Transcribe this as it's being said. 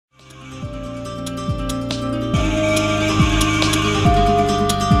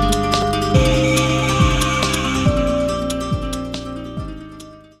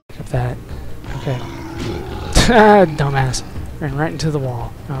Dumbass. Ran right into the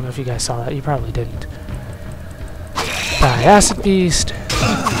wall. I don't know if you guys saw that. You probably didn't. Die, acid beast.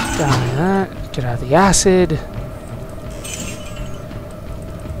 Die that. Get out of the acid.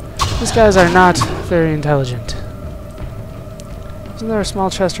 These guys are not very intelligent. Isn't there a small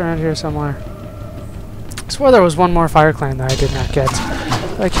chest around here somewhere? I swore there was one more Fire Clan that I did not get.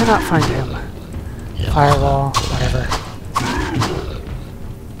 But I cannot find him. Firewall, whatever.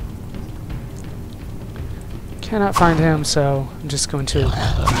 Cannot find him, so I'm just going to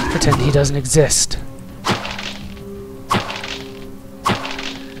pretend he doesn't exist.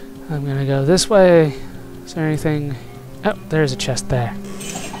 I'm gonna go this way. Is there anything? Oh, there's a chest there.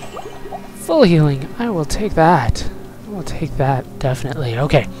 Full healing. I will take that. I will take that, definitely.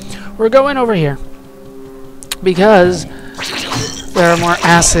 Okay, we're going over here because there are more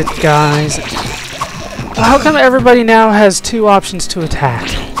acid guys. How come everybody now has 2 options to attack?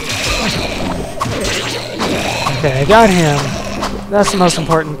 Okay, I got him. That's the most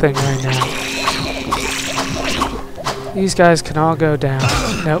important thing right now. These guys can all go down.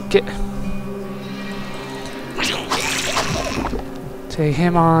 Nope, get... Take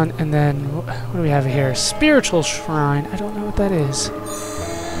him on, and then... What do we have here? Spiritual Shrine. I don't know what that is.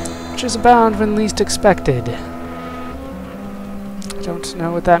 Which is abound when least expected. I don't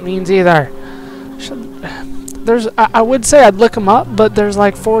know what that means either. There's... I would say I'd look them up, but there's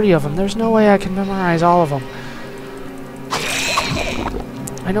like 40 of them. There's no way I can memorize all of them.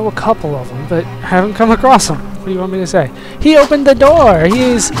 I know a couple of them, but haven't come across them. What do you want me to say? He opened the door!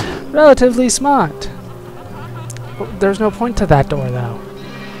 He's relatively smart. Well, there's no point to that door, though.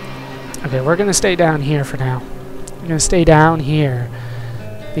 Okay, we're going to stay down here for now. We're going to stay down here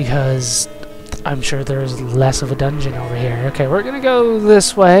because I'm sure there's less of a dungeon over here. Okay, we're going to go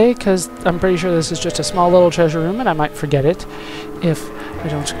this way because I'm pretty sure this is just a small little treasure room, and I might forget it if I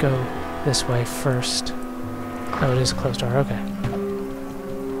don't go this way first. Oh, it is a closed door. Okay.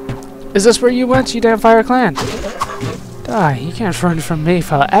 Is this where you went, you damn Fire Clan? Die, you can't run from me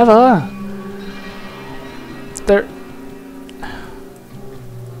forever.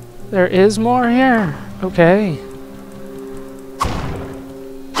 There is more here. Okay.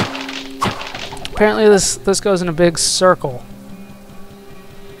 Apparently this goes in a big circle.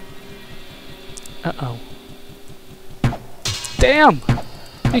 Uh-oh. Damn!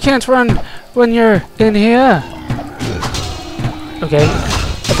 You can't run when you're in here. Okay.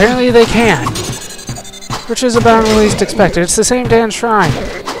 Apparently they can. Which is about the least expected. It's the same damn shrine.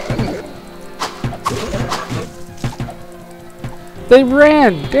 They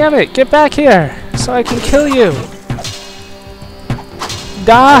ran! Damn it! Get back here! So I can kill you!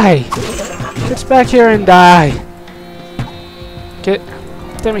 Die! Get back here and die! Get...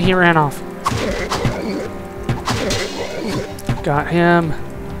 Damn it, he ran off. Got him.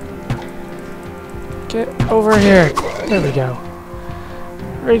 Get over here. There we go.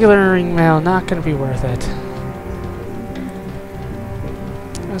 Regular ring mail, not gonna be worth it.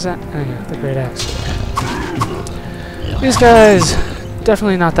 What was that? Oh yeah, the great axe. These guys,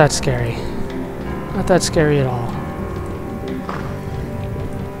 definitely not that scary. Not that scary at all.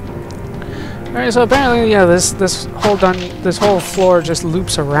 Alright, so apparently, yeah, this whole floor just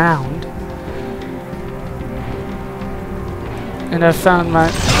loops around. And I've found my...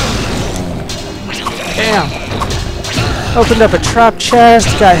 Damn! Opened up a trap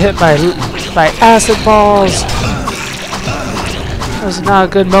chest, got hit by acid balls. That was not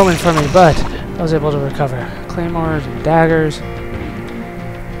a good moment for me, but I was able to recover. Claymores and daggers.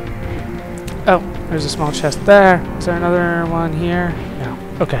 Oh, there's a small chest there. Is there another one here? No.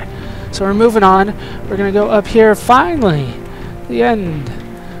 Okay. So we're moving on. We're going to go up here. Finally! The end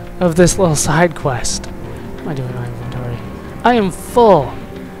of this little side quest. What am I doing in my inventory? I am full.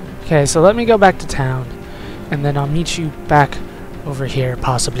 Okay, so let me go back to town. And then I'll meet you back over here,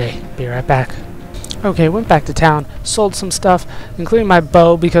 possibly. Be right back. Okay, went back to town, sold some stuff, including my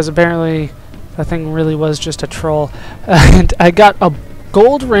bow, because apparently that thing really was just a troll. And I got a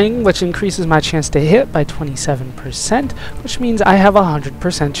gold ring, which increases my chance to hit by 27%, which means I have a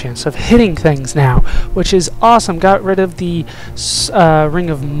 100% chance of hitting things now, which is awesome. Got rid of the Ring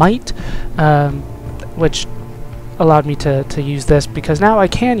of Might, which allowed me to use this, because now I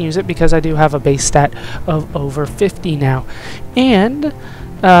can use it because I do have a base stat of over 50 now. And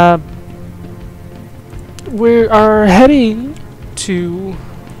we are heading to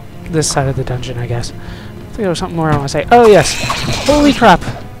this side of the dungeon, I guess. I think there was something more I want to say. Oh yes! Holy crap!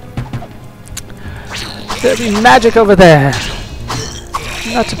 There'll be magic over there!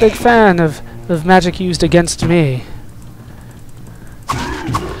 I'm not a big fan of magic used against me.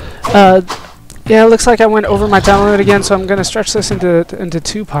 Yeah, it looks like I went over my time limit again, so I'm going to stretch this into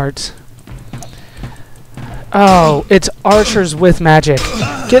 2 parts. Oh, it's archers with magic.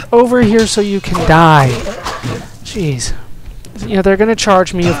 Get over here so you can die. Jeez. Yeah, they're gonna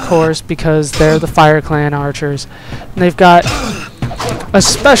charge me, of course, because they're the Fire Clan archers. And they've got a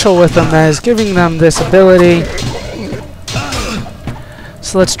special with them that is giving them this ability.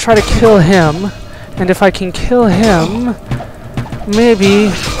 So let's try to kill him. And if I can kill him,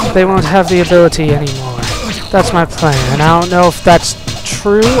 maybe they won't have the ability anymore. That's my plan. I don't know if that's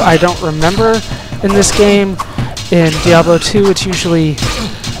true. I don't remember in this game. In Diablo 2, it's usually...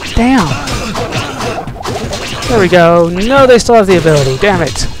 Damn! There we go. No, they still have the ability. Damn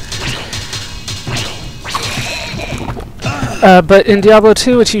it. But in Diablo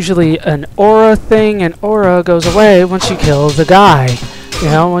 2, it's usually an aura thing, and aura goes away once you kill the guy. You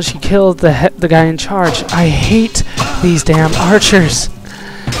know, once you kill the guy in charge. I hate these damn archers.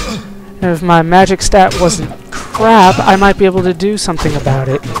 And if my magic stat wasn't crap, I might be able to do something about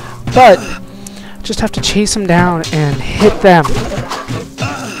it. But just have to chase them down and hit them.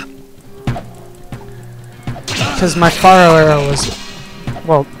 Because my fire arrow was...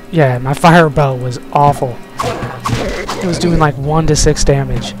 Well, yeah, my fire bow was awful. It was doing like 1 to 6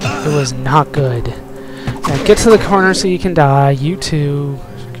 damage. It was not good. Now get to the corner so you can die. You too.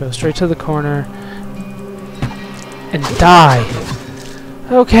 Go straight to the corner. And die.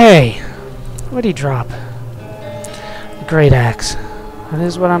 Okay. What did he drop? A great axe. That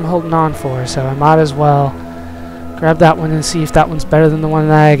is what I'm holding on for, so I might as well grab that one and see if that one's better than the one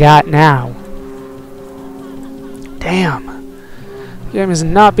that I got now. Damn. The game is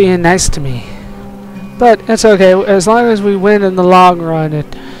not being nice to me. But it's okay. As long as we win in the long run, it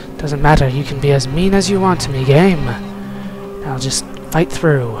doesn't matter. You can be as mean as you want to me, game. I'll just fight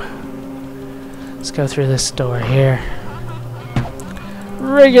through. Let's go through this door here.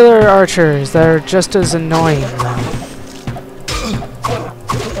 Regular archers that are just as annoying, though.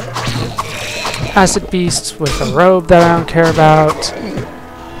 Acid beasts with a robe that I don't care about.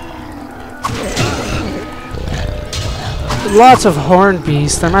 Lots of horned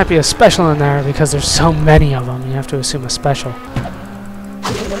beasts. There might be a special in there because there's so many of them. You have to assume a special.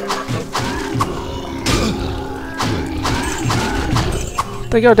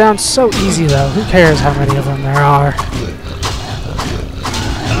 They go down so easy though. Who cares how many of them there are?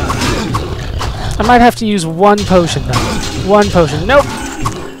 I might have to use 1 potion though. 1 potion. Nope!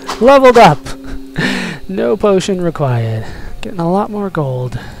 Leveled up! No potion required. Getting a lot more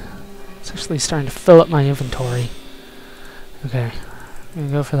gold. It's actually starting to fill up my inventory. Okay, I'm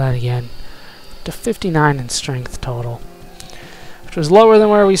gonna go for that again. To 59 in strength total, which was lower than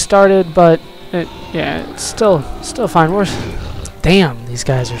where we started, but yeah, it's still fine. Damn, these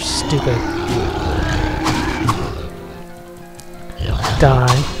guys are stupid.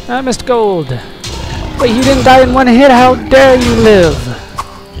 Die. I missed gold. Wait, you didn't die in 1 hit? How dare you live?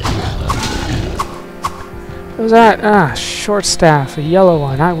 What was that? Ah, short staff, a yellow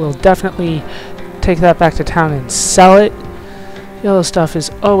one. I will definitely take that back to town and sell it. Yellow stuff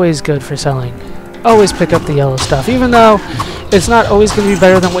is always good for selling. Always pick up the yellow stuff, even though it's not always going to be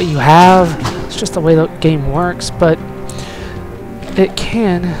better than what you have. It's just the way the game works, but it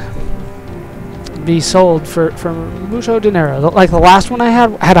can be sold for mucho dinero. Like the last one I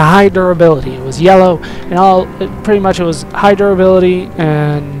had a high durability. It was yellow, and pretty much it was high durability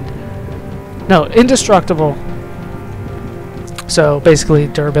and no, indestructible. So basically,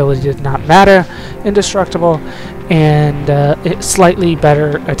 durability did not matter. Indestructible and it's slightly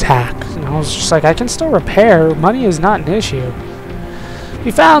better attack. And I was just like, I can still repair. Money is not an issue.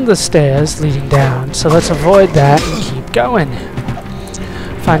 We found the stairs leading down, so let's avoid that and keep going.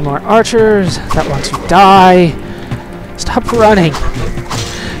 Find more archers that want to die. Stop running.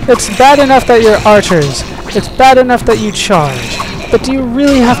 It's bad enough that you're archers. It's bad enough that you charge. But do you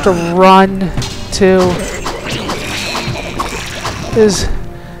really have to run too? Is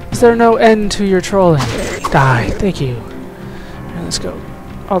there no end to your trolling? Die. Thank you. And let's go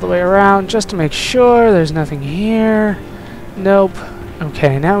all the way around just to make sure there's nothing here. Nope.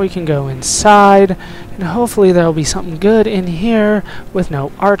 Okay, now we can go inside, and hopefully there'll be something good in here with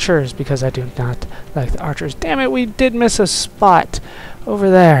no archers, because I do not like the archers. Damn it, we did miss a spot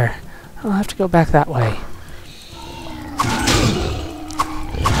over there. I'll have to go back that way.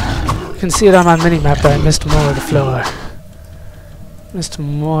 You can see it on my mini-map that I missed more of the floor. Missed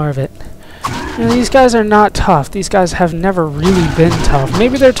more of it. You know, these guys are not tough. These guys have never really been tough.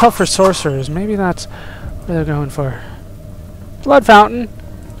 Maybe they're tough for sorcerers. Maybe that's what they're going for. Blood fountain.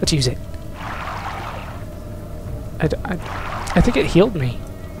 Let's use it. I think it healed me.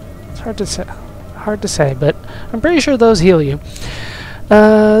 It's hard to say, but I'm pretty sure those heal you.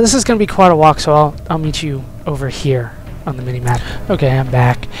 This is going to be quite a walk, so I'll meet you over here on the mini-map. Okay, I'm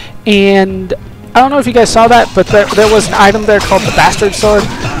back. And I don't know if you guys saw that, but there was an item there called the Bastard Sword.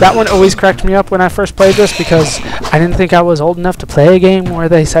 That one always cracked me up when I first played this because I didn't think I was old enough to play a game where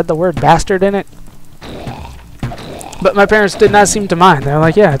they said the word bastard in it. But my parents did not seem to mind. They're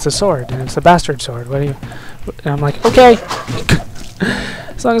like, yeah, it's a sword, and it's a Bastard Sword. What do you... And I'm like, okay.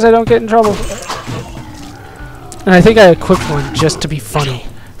 As long as I don't get in trouble. And I think I equipped one just to be funny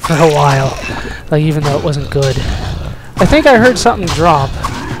for a while. Like, even though it wasn't good. I think I heard something drop.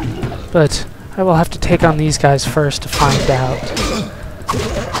 But I will have to take on these guys first to find out.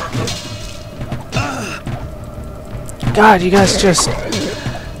 God, you guys just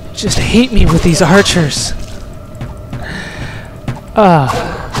hate me with these archers.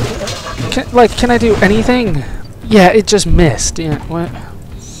 Can I do anything? Yeah, it just missed. Yeah, what?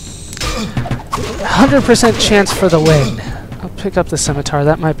 100% chance for the win. I'll pick up the scimitar.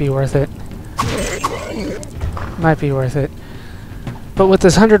 That might be worth it. Might be worth it. But with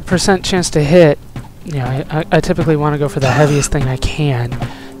this 100% chance to hit, you know, I typically want to go for the heaviest thing I can.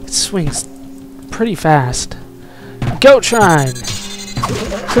 It swings pretty fast. Goat Shrine!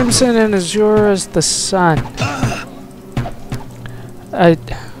 Crimson and azure as the sun. I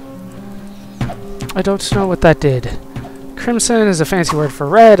don't know what that did. Crimson is a fancy word for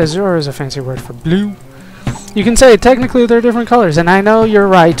red, azure is a fancy word for blue. You can say technically they're different colors, and I know you're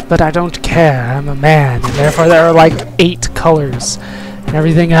right, but I don't care. I'm a man, and therefore there are like 8 colors. And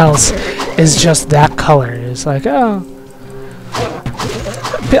everything else is just that color. It's like, oh.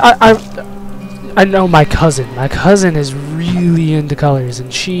 I know my cousin. My cousin is really into colors,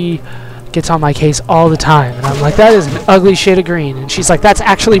 and she gets on my case all the time. And I'm like, that is an ugly shade of green. And she's like, that's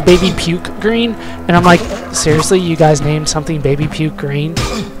actually baby puke green. And I'm like, seriously, you guys named something baby puke green?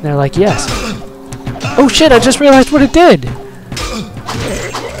 And they're like, yes. Oh shit, I just realized what it did.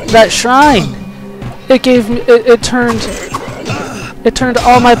 That shrine. It gave me, it turned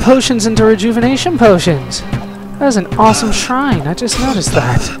all my potions into rejuvenation potions. That was an awesome shrine. I just noticed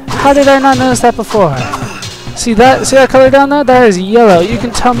that. How did I not notice that before? See that color down there? That is yellow. You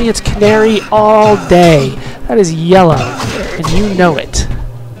can tell me it's canary all day. That is yellow, and you know it.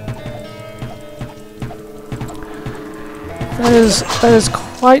 That is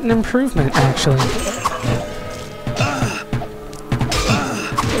quite an improvement, actually.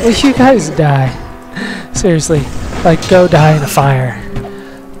 Will you guys die? Seriously, like, go die in a fire.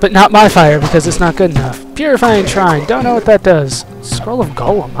 But not my fire, because it's not good enough. Purifying Shrine. Don't know what that does. Scroll of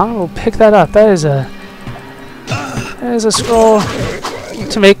Golem. I will pick that up. That is a scroll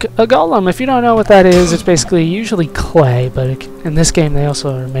to make a golem. If you don't know what that is, it's basically usually clay, but in this game they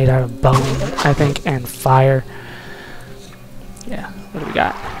also are made out of bone, I think, and fire. Yeah, what do we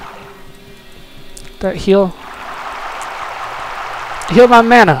got? That heal my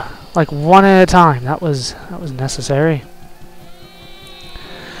mana, like one at a time. That was necessary.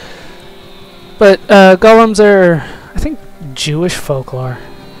 But golems are, I think, Jewish folklore.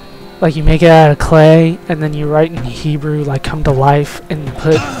 Like, you make it out of clay, and then you write in Hebrew, like, come to life, and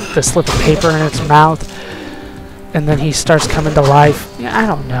put the slip of paper in its mouth, and then he starts coming to life. Yeah, I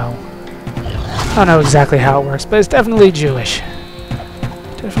don't know. I don't know exactly how it works, but it's definitely Jewish.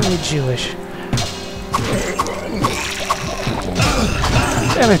 Definitely Jewish.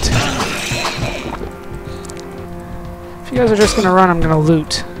 Damn it. If you guys are just gonna run, I'm gonna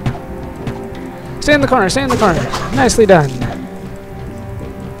loot. Stay in the corner, stay in the corner. Nicely done.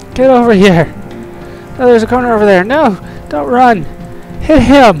 Get over here. Oh, there's a corner over there. No, don't run. Hit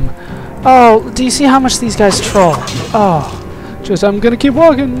him. Oh, do you see how much these guys troll? Oh, I'm gonna keep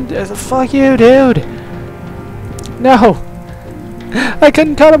walking. Fuck you, dude. No. I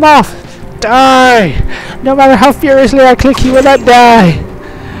couldn't cut him off. Die. No matter how furiously I click, he will not die.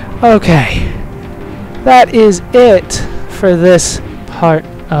 Okay. That is it for this part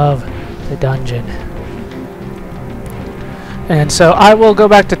of the dungeon. And so I will go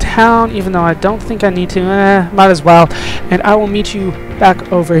back to town, even though I don't think I need to. Might as well. And I will meet you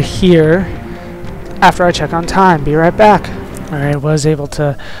back over here after I check on time. Be right back. Alright, was able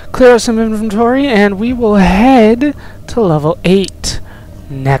to clear some inventory, and we will head to level 8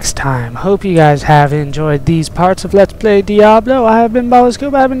 next time. Hope you guys have enjoyed these parts of Let's Play Diablo. I have been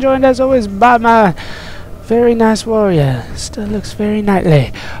Scuba. I have been joined as always by my very nice warrior. Still looks very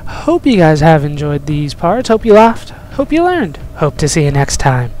knightly. Hope you guys have enjoyed these parts. Hope you laughed. Hope you learned. Hope to see you next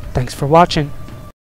time. Thanks for watching.